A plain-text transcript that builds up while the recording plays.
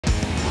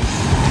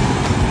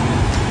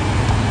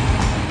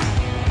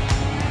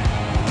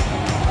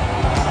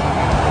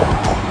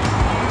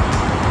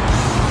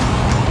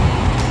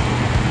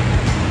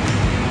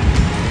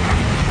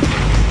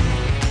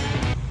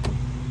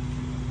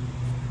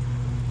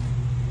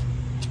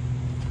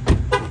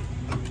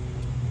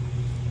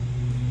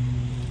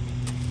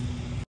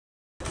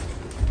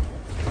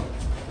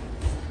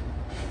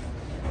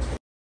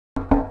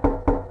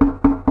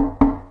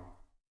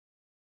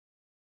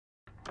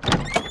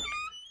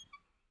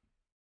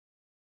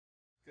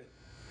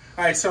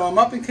All right, so I'm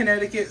up in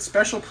Connecticut,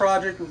 special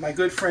project with my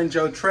good friend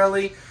Joe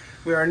Trelli.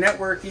 We are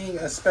networking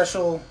a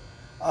special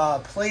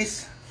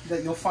place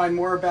that you'll find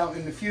more about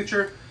in the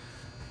future.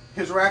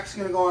 His rack's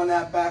going to go on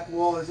that back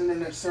wall. His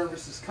internet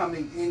service is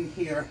coming in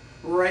here.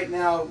 Right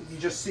now, you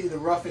just see the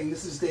roughing.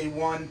 This is day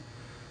one.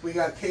 We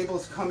got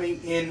cables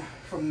coming in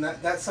from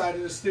that side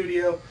of the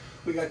studio.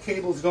 We got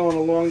cables going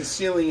along the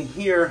ceiling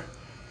here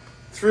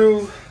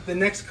through the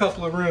next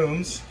couple of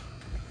rooms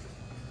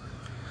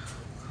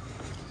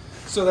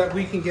so that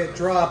we can get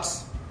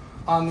drops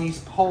on these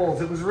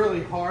poles. It was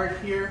really hard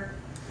here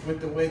with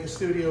the way the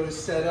studio is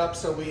set up,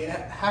 so we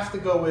have to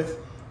go with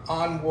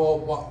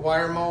on-wall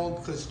wire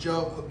mold because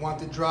Joe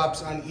wanted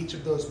drops on each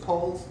of those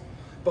poles.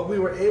 But we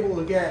were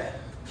able to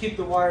keep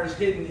the wires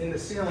hidden in the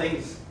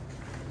ceilings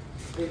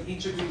in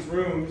each of these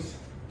rooms.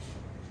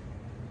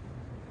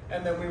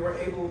 And then we were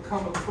able to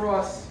come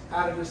across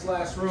out of this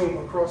last room,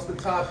 across the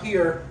top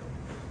here,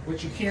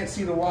 which you can't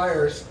see the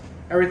wires.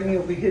 Everything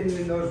will be hidden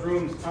in those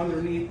rooms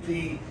underneath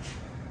the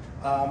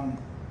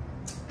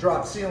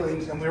drop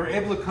ceilings. And we were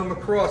able to come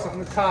across on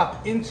the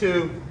top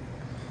into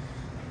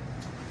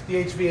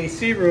the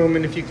HVAC room.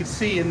 And if you could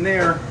see in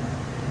there,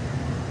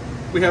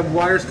 we have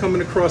wires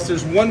coming across.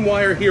 There's one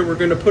wire here. We're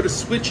going to put a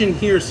switch in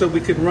here so we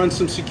could run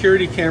some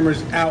security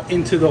cameras out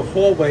into the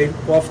hallway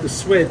off the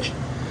switch.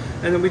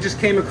 And then we just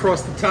came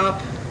across the top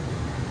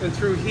and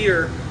through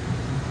here,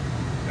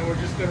 and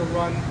we're just going to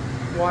run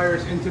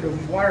wires into the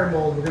wire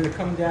mold. We're going to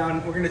come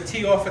down, we're going to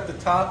tee off at the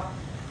top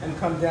and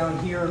come down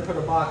here and put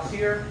a box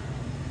here.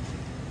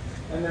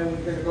 And then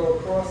we're going to go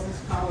across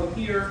this column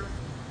here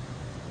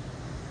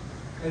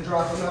and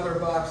drop another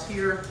box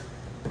here.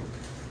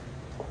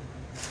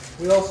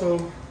 We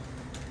also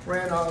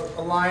ran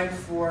a line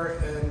for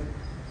an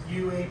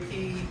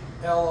UAP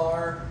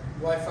LR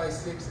Wi-Fi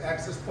 6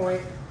 access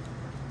point.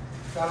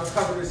 That'll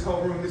cover this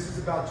whole room. This is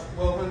about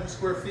 1,200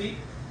 square feet.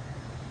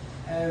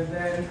 And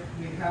then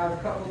we have a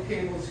couple of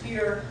cables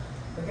here.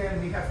 Again,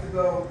 we have to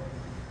go,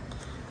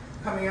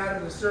 coming out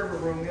of the server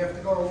room, we have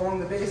to go along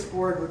the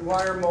baseboard with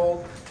wire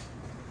mold.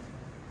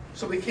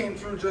 So we came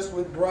through just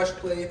with brush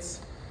plates.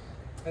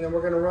 And then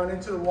we're going to run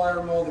into the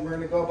wire mold and we're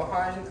going to go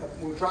behind,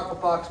 we'll drop a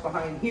box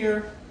behind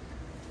here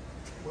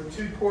with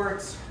 2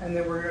 ports, and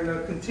then we're going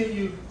to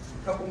continue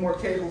a couple more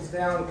cables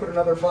down and put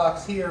another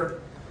box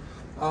here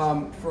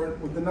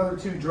with another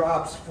 2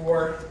 drops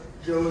for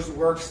Joe's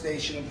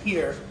workstation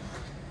here.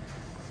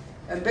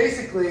 And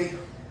basically,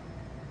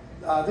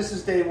 this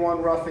is day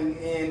one roughing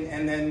in,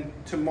 and then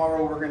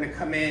tomorrow we're going to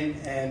come in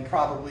and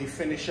probably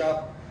finish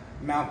up,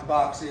 mount the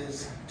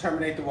boxes,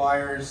 terminate the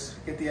wires,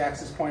 get the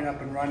access point up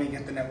and running,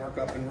 get the network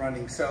up and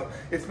running. So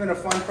it's been a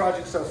fun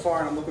project so far,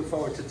 and I'm looking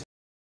forward to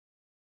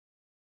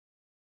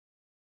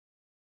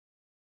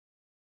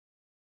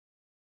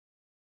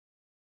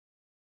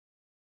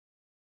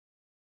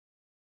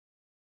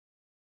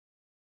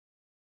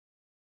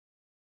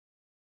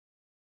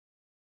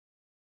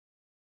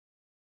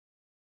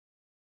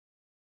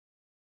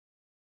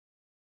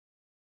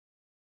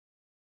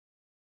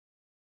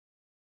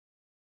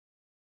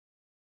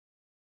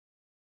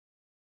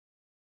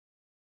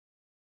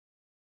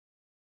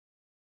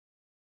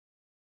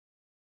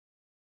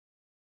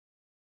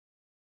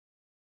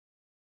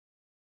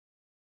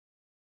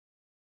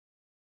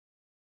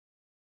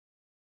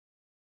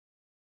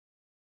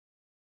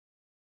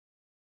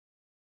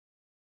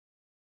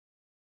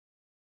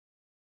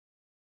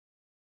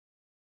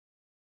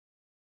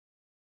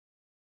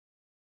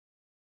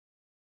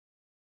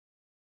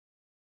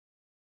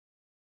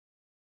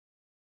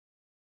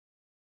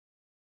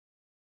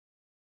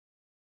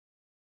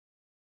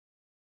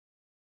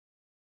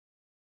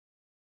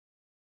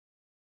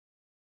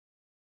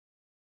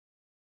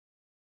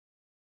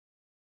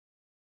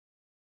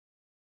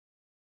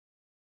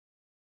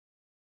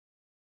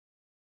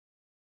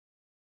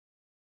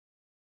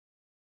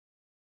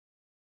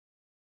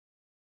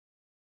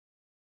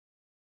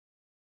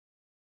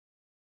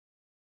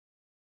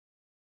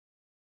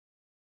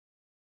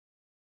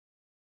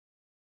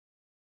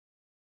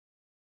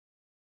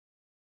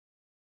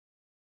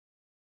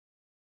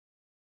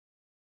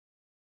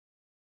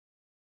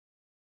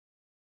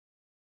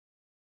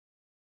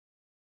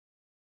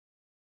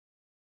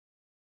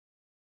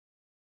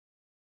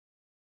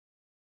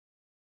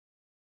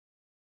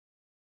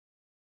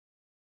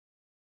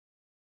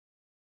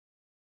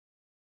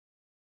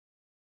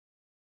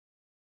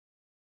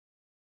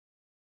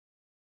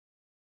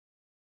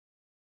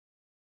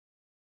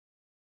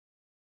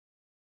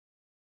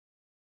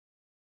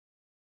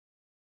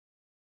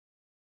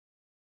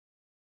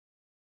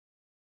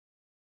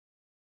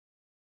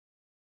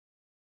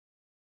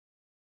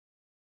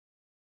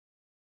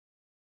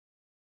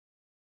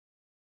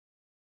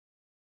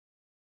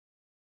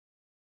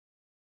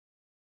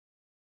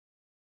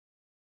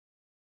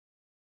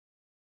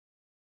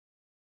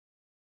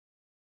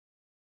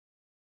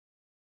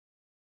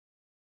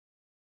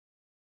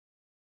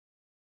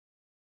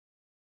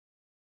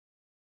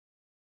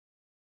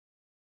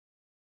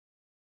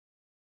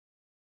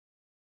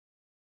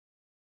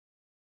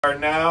are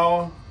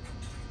now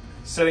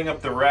setting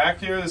up the rack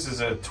here. This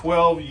is a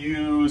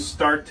 12U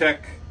StarTech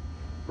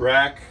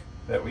rack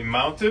that we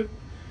mounted.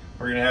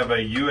 We're going to have a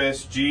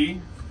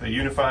USG, a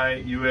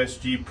Unify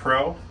USG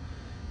Pro,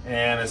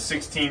 and a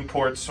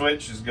 16-port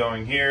switch is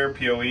going here.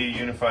 PoE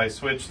Unify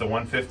switch, the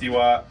 150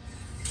 watt,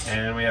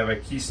 and we have a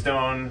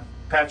Keystone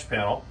patch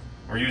panel.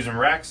 We're using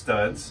rack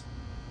studs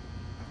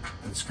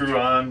that screw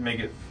on, make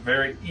it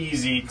very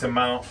easy to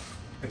mount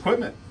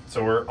equipment.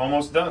 So we're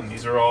almost done.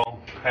 These are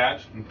all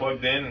patched and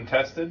plugged in and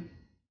tested.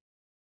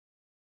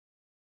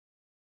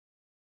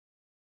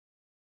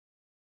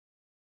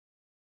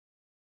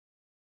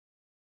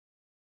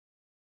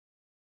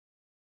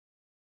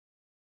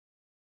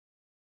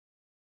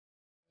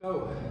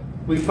 So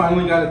we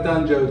finally got it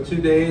done, Joe.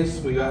 2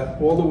 days. We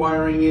got all the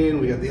wiring in,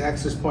 we got the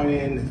access point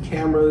in, the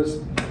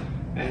cameras,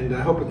 and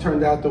I hope it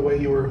turned out the way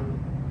you were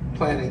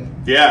planning.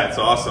 Yeah, it's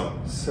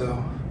awesome.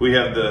 So we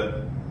have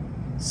the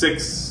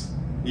 6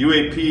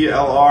 UAP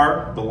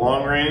LR, the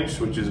long range,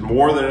 which is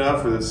more than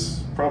enough for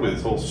this, probably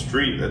this whole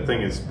street. That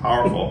thing is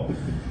powerful.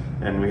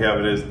 And we have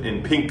it as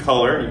in pink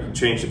color. You can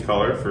change the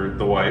color for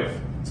the wife.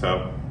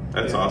 So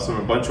that's awesome.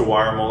 A bunch of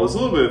wire mold. It's a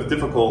little bit of a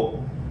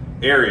difficult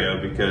area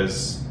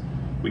because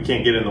we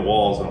can't get in the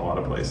walls in a lot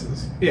of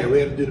places. yeah, we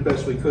had to do the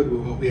best we could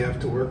with what we have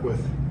to work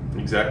with.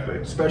 Exactly.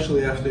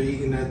 Especially after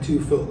eating that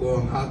 2-foot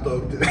long hot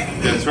dog today.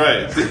 That's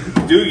right.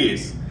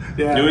 Doogie's.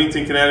 Yeah.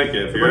 Newington,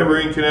 Connecticut. If you're ever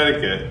in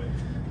Connecticut,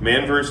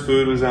 Man vs.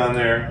 Food was on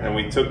there, and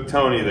we took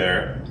Tony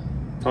there.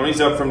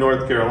 Tony's up from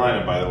North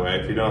Carolina, by the way,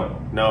 if you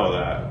don't know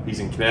that. He's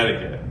in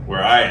Connecticut,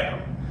 where I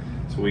am.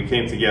 So we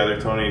came together.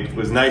 Tony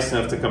was nice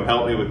enough to come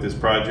help me with this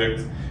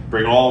project,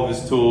 bring all of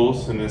his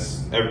tools, and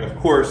this, of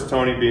course,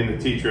 Tony being the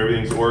teacher,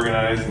 everything's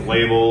organized and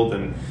labeled,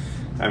 and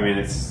I mean,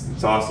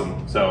 it's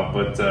awesome. So,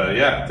 but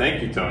yeah,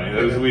 thank you, Tony.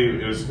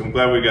 I'm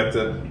glad we got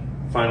to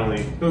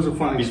finally It was a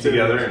fun be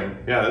together,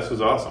 and yeah, this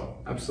was awesome.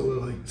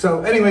 Absolutely.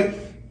 So anyway,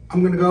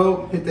 I'm gonna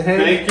go hit the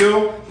hay. Thank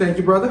you. Thank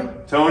you,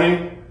 brother.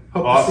 Tony,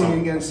 Hope awesome. to see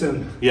you again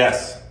soon.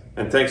 Yes,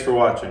 and thanks for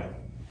watching.